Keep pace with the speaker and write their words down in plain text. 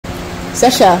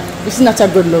Sasha, this is not a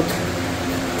good look.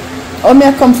 Oh, me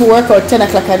I come for work out 10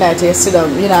 o'clock at night, you sit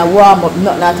down, you know, warm up,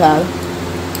 nothing at all.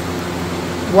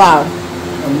 Wow.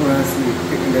 I'm going to sleep,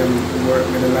 taking them to work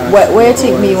with the last Where you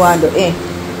think me want to do?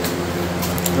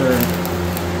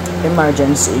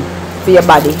 Emergency. For your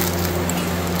body.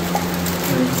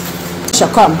 Sasha,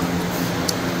 come.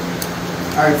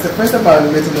 Alright, so first of all,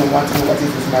 let you know what is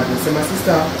this madness. So my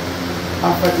sister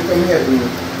offered to come help me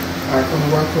or come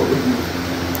work out with me.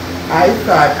 I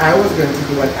thought I was going to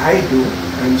do what I do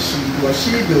and she do what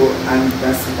she do, and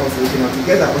that's also working out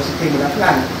together, but she came with a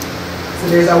plan. So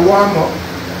there's a warm-up,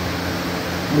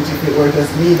 which if it were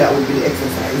just me, that would be the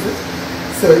exercise.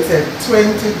 So it's a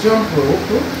 20 jump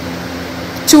rope.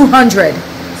 200.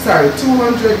 Sorry,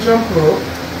 200 jump rope,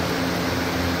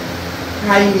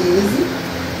 high knees.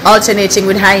 Alternating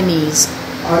with high knees.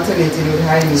 Alternating with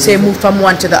high knees. So you move from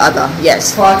one to the other,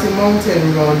 yes. 40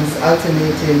 mountain runs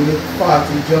alternating with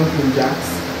 40 jumping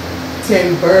jacks.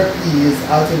 10 burpees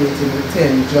alternating with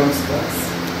 10 jump squats.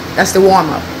 That's the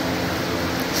warm-up.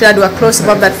 Should I do a close-up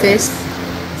of that face?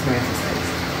 It's my exercise.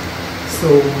 So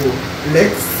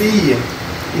let's see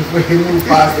if we can move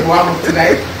past the warm-up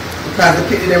tonight. Because the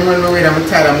kitty them run away, I'm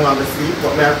tired, I'm going to sleep.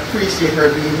 But I appreciate her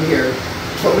being here.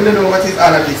 But we don't know what is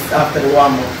all of this after the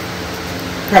warm-up.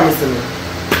 Promising me.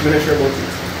 I'm not sure about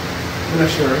it. I'm not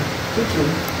sure.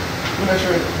 I'm not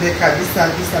sure they can this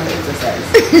and the exercise.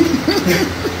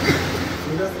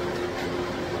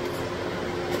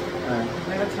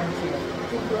 Never turn to you.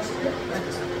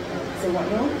 So what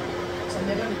now? So I'm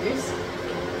going to do this,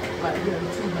 but you're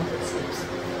doing 200 steps.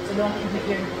 So don't make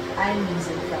your eye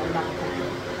music for a long time.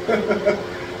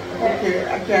 Okay,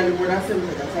 I can't do more than 70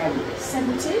 at a time.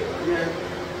 70? Yeah.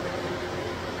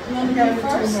 You want to I do can't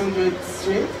first? do 200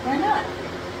 straight. Why not?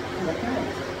 Because I can't.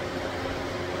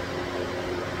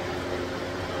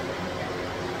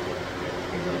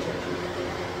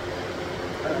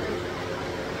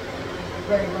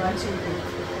 Ready, 1, 2, 3.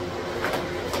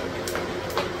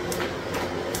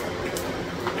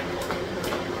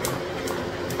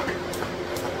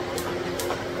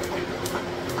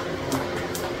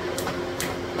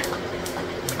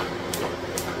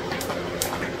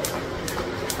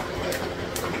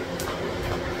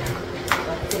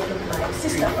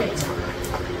 Sister Fit.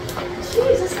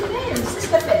 Jesus, the name,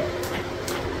 Sister Fit.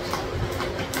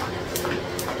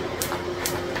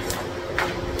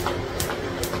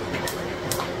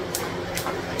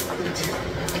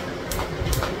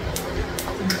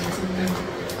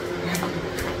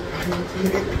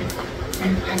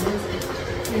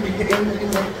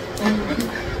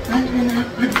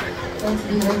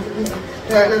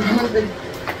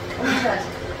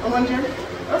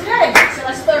 Okay, so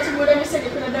that's 30 more than you said you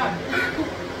could have done.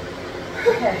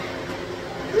 Okay.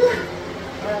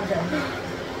 Well done.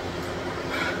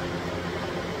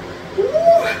 You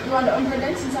want the 100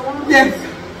 then since I want? Yes.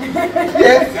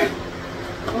 Yes.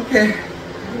 Okay.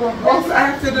 You want Also, I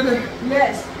have to do the...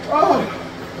 Yes. Oh.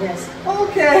 Yes.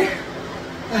 Okay.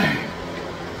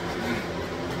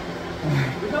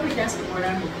 You probably can skip more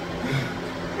than me.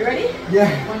 You ready?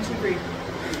 Yeah. 1, 2, 3.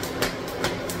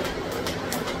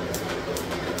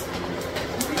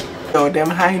 Yo, them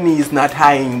high knees not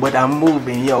high, but I'm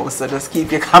moving, yo, so just keep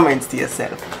your comments to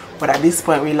yourself. But at this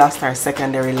point we lost our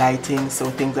secondary lighting, so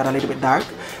things are a little bit dark,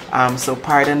 so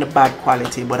pardon the bad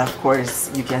quality, but of course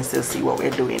you can still see what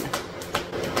we're doing.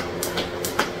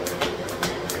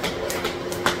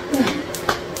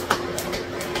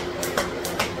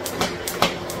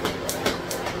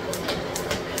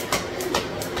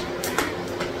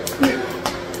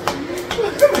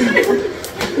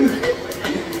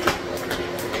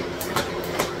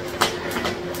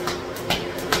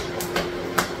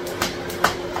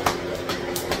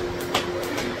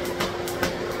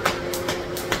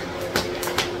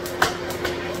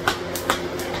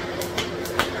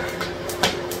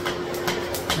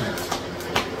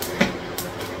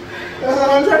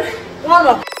 Warm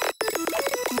up.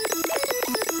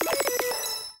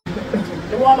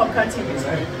 The warm up continues.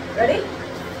 Ready?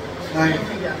 Nine.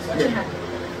 Watch your hand.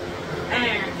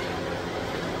 And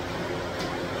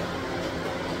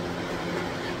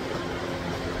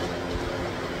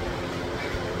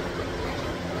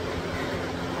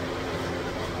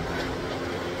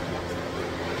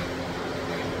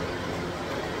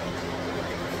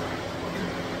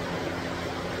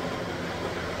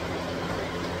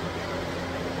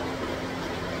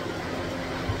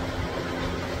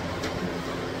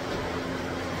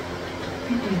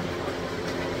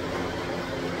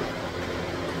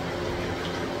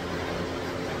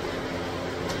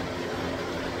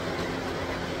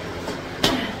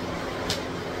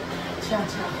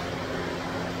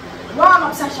Warm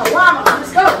up, Sasha, warm up.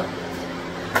 Let's go.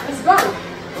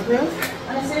 Yes.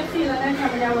 And I say feel and then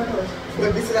come and work out.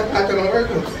 But this is a part of my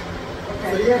workout.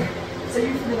 Okay. So yeah. So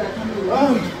you feel that come do it. Oh.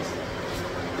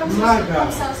 Come My south. God.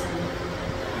 Come south.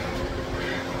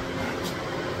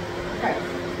 Okay.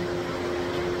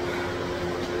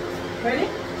 Ready?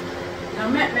 Now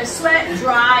make me sweat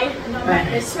dry. Now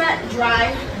make me sweat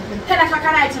dry. 10 o'clock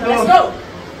at night. Let's go.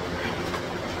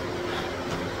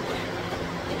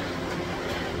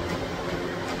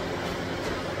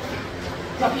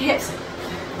 Drop your hips.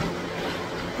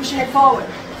 Push your head forward.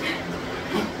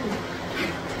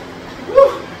 Woo.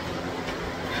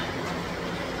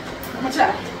 How much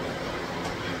that?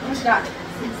 How much that?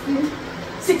 16.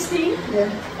 16? Yeah.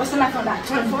 What's the math on that?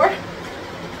 24?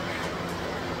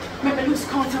 Make me lose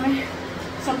count on me.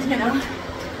 Something, you know.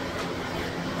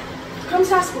 Come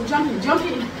Sasco, jump in, jump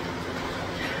in.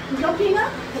 Jump in now.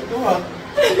 Go on.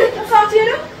 40 you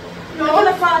know? No,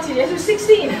 only 40. This is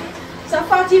 16. So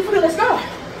 40 for let's go.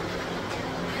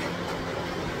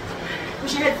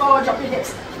 Push your head forward, drop your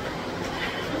hips.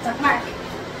 Tap back.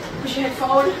 Push your head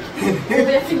forward.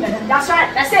 Over your finger. That's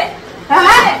right. That's it.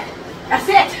 That's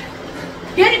it.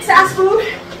 Get it, Sasco.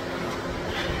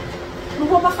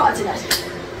 Move over 40 that.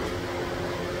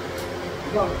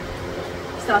 Go.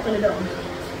 Start on the down.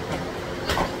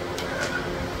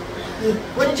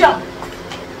 With the jump.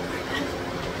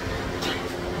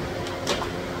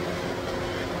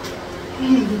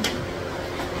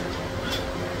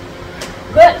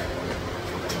 Good.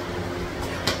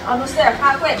 Almost there,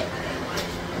 halfway.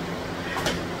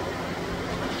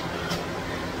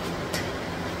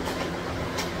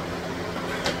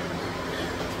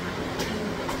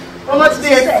 How much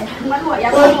there? One more,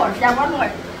 yeah, one more, yeah, one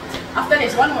more. After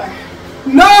this, one more.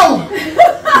 No!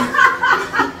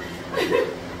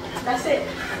 That's it.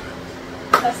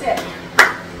 That's it.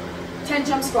 10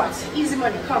 jump squats. Easy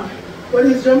money, come. What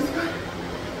is jump squat?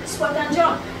 Squat and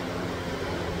jump.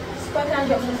 Squat and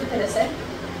jump, let's look at this, eh?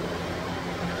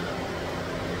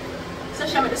 So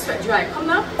show me the sweat dry. Come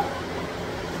now.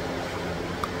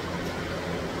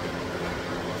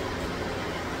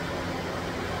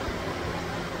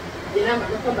 You know, I'm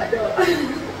going to come back door.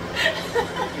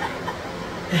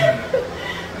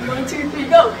 1, 2, 3,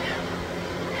 go.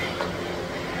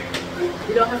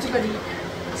 You don't have to go deep.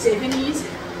 Save your knees.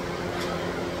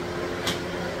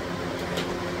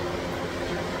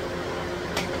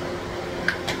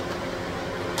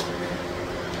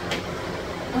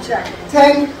 What's that?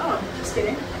 10. Oh, just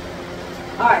kidding.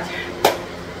 Alright.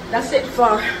 That's it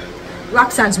for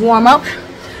Roxanne's warm up.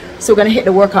 So we're gonna hit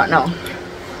the workout now.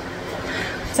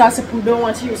 Sasa, we don't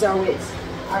want to use our weights.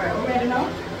 Alright, we're ready now?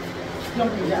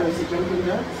 Jumping jacks. Jumping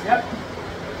jacks? Yep.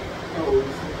 Oh,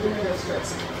 Give me the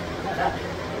stretch. Like that.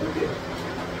 okay.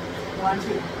 1,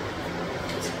 2.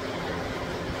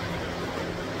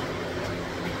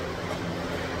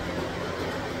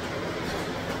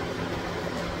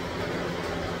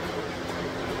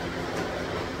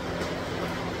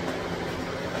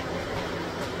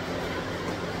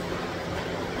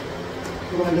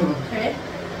 Okay,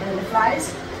 and the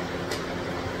flies.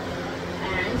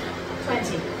 And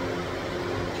 20.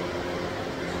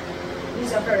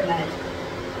 These are very light.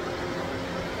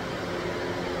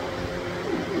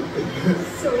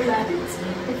 So light.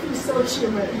 It feels so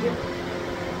shimmery.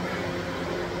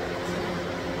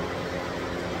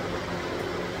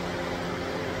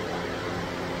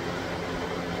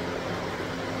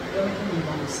 Don't make any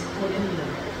bounce. Hold your knee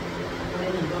down. Hold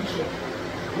your knee, don't shake.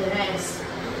 Yes.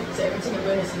 So everything you're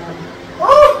doing is now. Oh!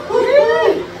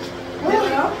 There we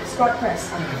go. Squat press.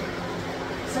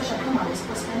 Sasha, come on, we're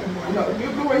supposed to spend more. No,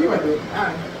 you go where you are doing.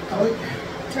 Alright.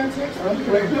 Turn to it.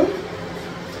 Where you?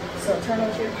 So turn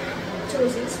out your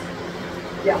toesies.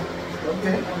 Yeah.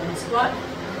 Okay. And squat.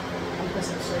 And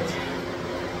press up straight.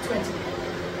 20.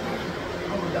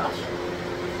 Oh my gosh.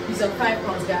 These are 5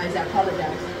 pounds, guys. I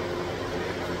apologize.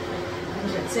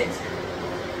 106.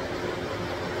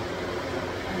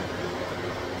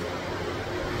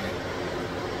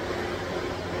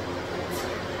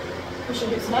 Push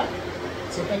your hips back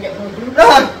so you can get more glute.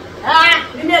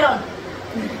 Leave me alone.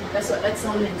 That's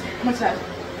on it. How much that?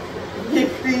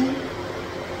 15.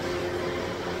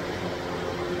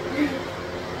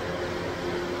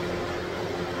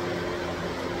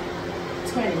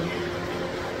 20.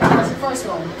 That's the first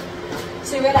one.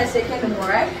 So you realize they can do more,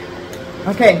 right?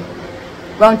 Okay.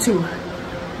 Round 2.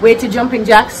 Weighted jumping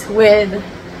jacks with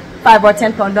 5 or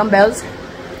 10 pound dumbbells.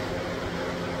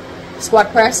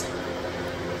 Squat press.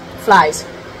 Flies.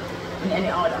 In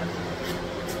any order.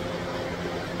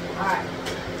 Alright.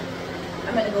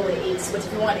 I'm gonna go with 8s, but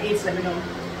if you want 8s, let me know.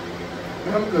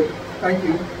 I'm good. Thank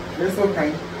you. You're so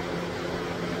kind.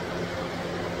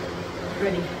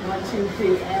 Ready? 1, 2,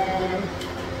 3, and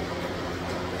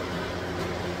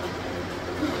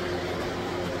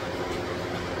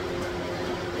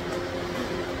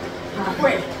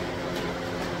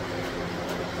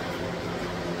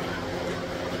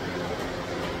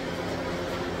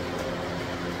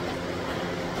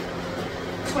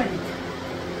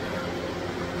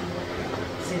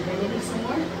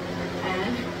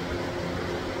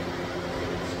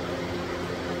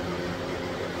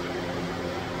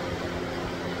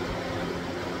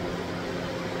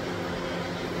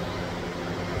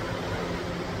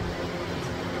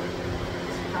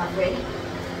halfway.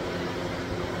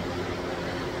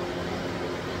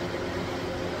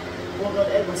 Hold on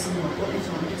the elbow some more. Hold it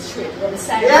on. Get straight. Go on the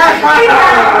side.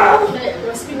 Yeah!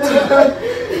 Go speak to you.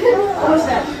 Almost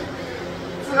there.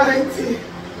 20.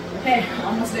 Okay,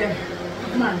 almost there.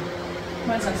 Come on.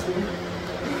 Come on, Saxby.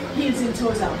 Heels in,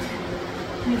 toes out.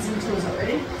 Heels in, toes out.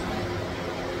 Ready?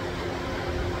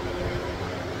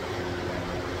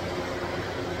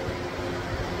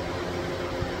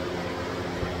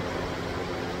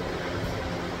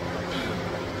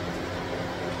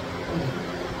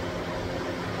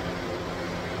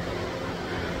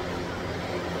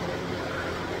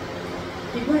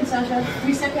 Keep going, Sasha.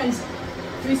 3 seconds.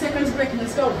 3 seconds break.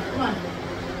 Let's go. Come on.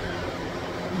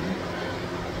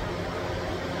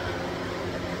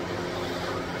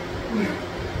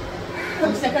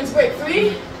 Seconds break.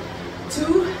 3,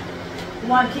 2,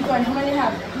 1. Keep going. How many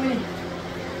have? How many?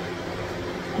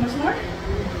 How much more?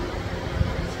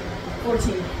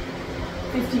 14,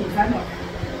 15. 5 more.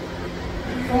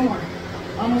 4 more.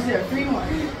 Almost there. 3 more.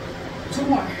 2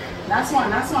 more. Last one.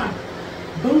 Last one.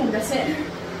 Boom. That's it.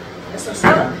 That's what's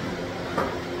up.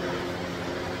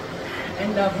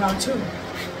 End of round 2.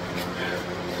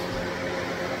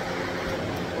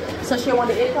 So she want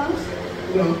the 8 pounds?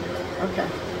 No. Okay.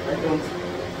 I don't. I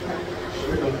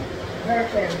don't. Very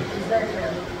clear. It's very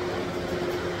clear.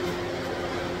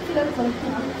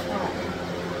 Alright.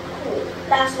 Cool.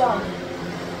 Last one.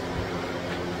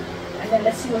 And then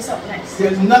let's see what's up next.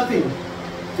 There's nothing.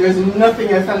 There's nothing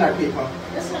else on that paper.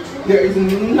 That's not true. There is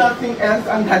nothing else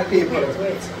on that paper.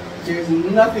 Wait. There's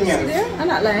nothing else. See there? I'm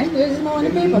not lying. There's more on the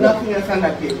There's paper. nothing else on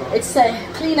that paper. It's a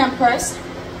clean and press,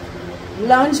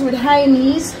 lunge with high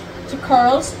knees to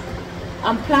curls,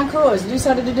 and plank rows. These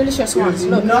are the delicious ones.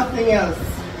 There's Look. nothing else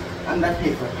on that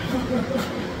paper.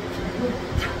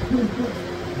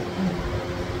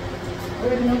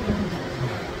 Already know.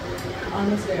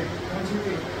 Almost there. 1, 2,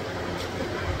 3.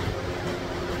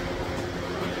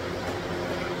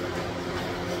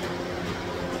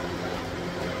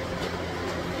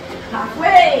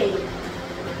 Halfway.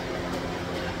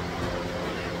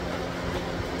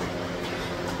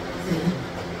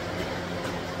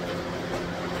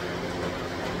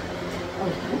 Oh,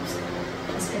 oops.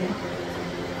 That's good.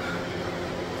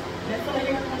 Let's follow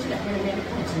your punch that you're going to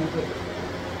punch in the good.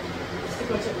 Stick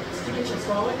your chest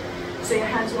forward. So your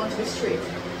hands want to be straight.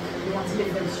 You want to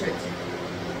lift them straight.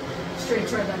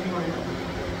 Straighter than you are now.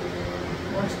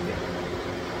 Want to be.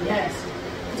 Yes.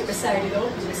 Put it beside you though.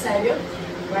 Put it beside you.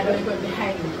 Why don't you go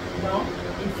behind me? No?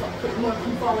 Put more,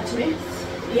 come forward to me.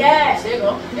 Yes, there you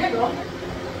go. There you go.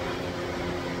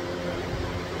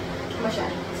 Come on,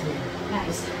 Shad.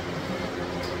 Nice.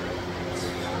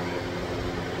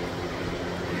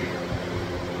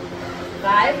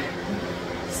 Five,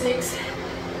 6,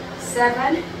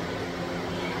 7.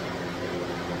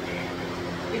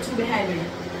 You're two behind me.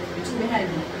 You're two behind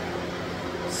me.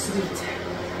 Sweet.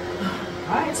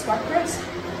 Alright, squat press.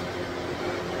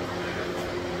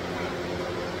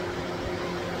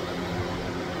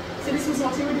 So this was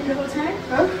what you were doing the whole time?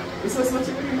 Huh? This was what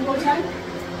you were doing the whole time?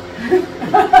 I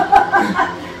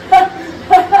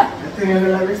think I'm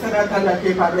going to rest that on that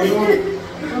paper. I don't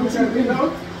know. How much have you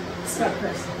know? Squat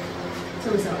press.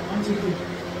 So it's out. 1, 2, 3.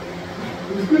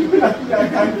 I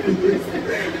can't do this.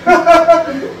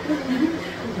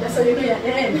 That's how you do it at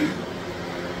the end.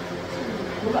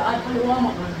 We're going to add on the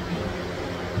warm-up one.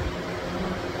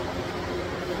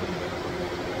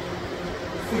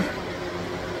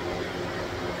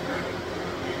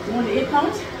 You want the 8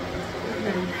 pounds? 9.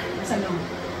 That's a no.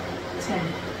 10.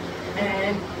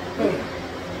 And go.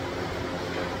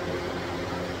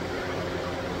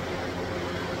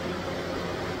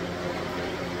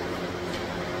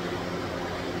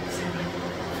 7,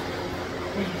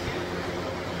 8,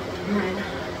 9,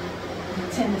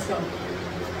 10. Let's go.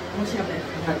 How much you have left? I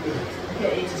have 8.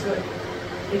 Okay, 8 is good.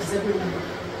 8 is a good number.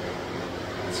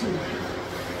 2,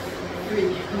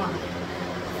 3, come on.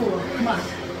 4, come on.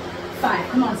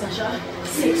 5, come on, Sasha.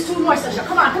 6, 2 more, Sasha.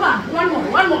 Come on, come on. 1 more,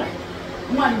 1 more.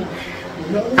 1 more.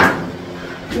 No.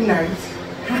 Good night.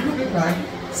 Goodbye.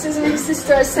 Sizzling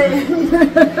sister saying.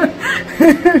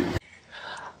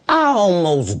 I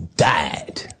almost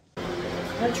died.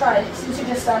 I'm gonna try, since you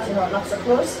just started out, not so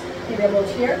close. Maybe about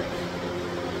here.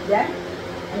 Yeah?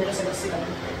 And you're just gonna sit down.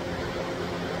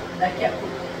 Like, yeah, cool.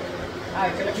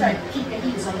 Alright, you're gonna try keep your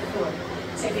heels on the floor.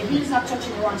 So if your heel's not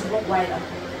touching, you want to go wider.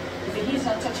 If your heel's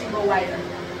not touching, go wider.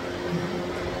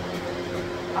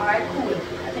 Alright, cool.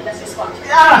 I think that's your spot.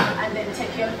 Yeah. And then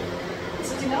take your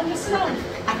sitting down, just sit down.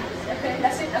 Okay,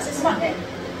 that's it. That's a spot then.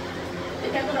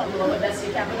 You can go down lower, but that's it.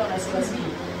 You can go down as low as me.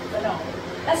 But no.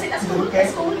 That's it, that's cool. Okay.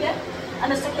 That's cool, yeah.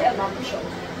 And just take your elbow and push out.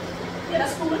 Yeah,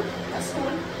 that's cool. That's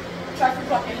cool. Try to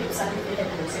drop your hips and lift your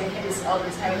head low. So your head is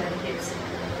always higher than the hips.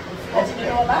 Letting you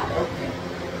know about? Okay.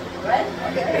 Right?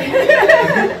 Okay.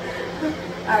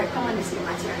 Alright, come on this way,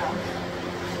 Matthew now.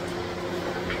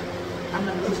 I'm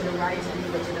gonna go to the right and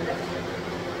you go to the left.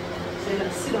 So you're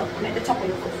gonna sit up, make the top of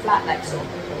your foot flat like so.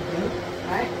 Okay.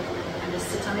 Right? And just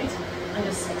sit on it and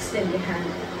just extend your hand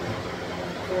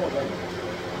forward.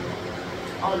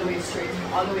 All the way straight,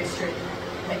 all the way straight.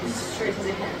 Make it as straight as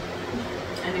you can.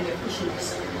 And then you're pushing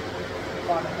this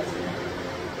forward as you can.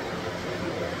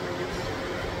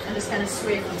 And just kind of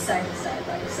sway from side to side,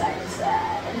 right? Side to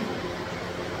side.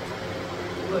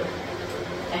 Good.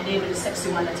 And then with the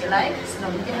sexy one that you like, so now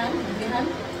move your hand, move your hand.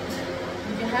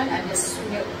 Move your hand and just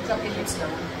swing it, drop your hips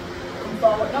down. Come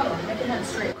forward, no, make your hand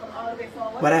straight. Come all the way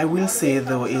forward. What I will say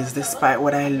though is, despite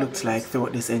what I looked like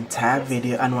throughout this entire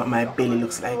video and what my belly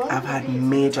looks like, I've had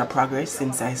major progress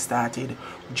since I started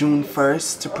June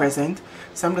 1st to present.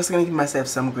 So I'm just going to give myself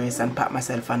some grace and pat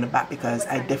myself on the back, because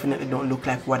I definitely don't look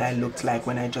like what I looked like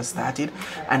when I just started,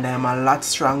 and I am a lot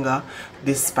stronger.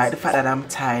 Despite the fact that I'm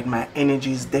tired, my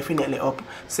energy is definitely up.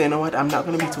 So you know what, I'm not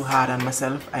going to be too hard on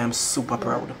myself. I am super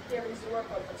proud.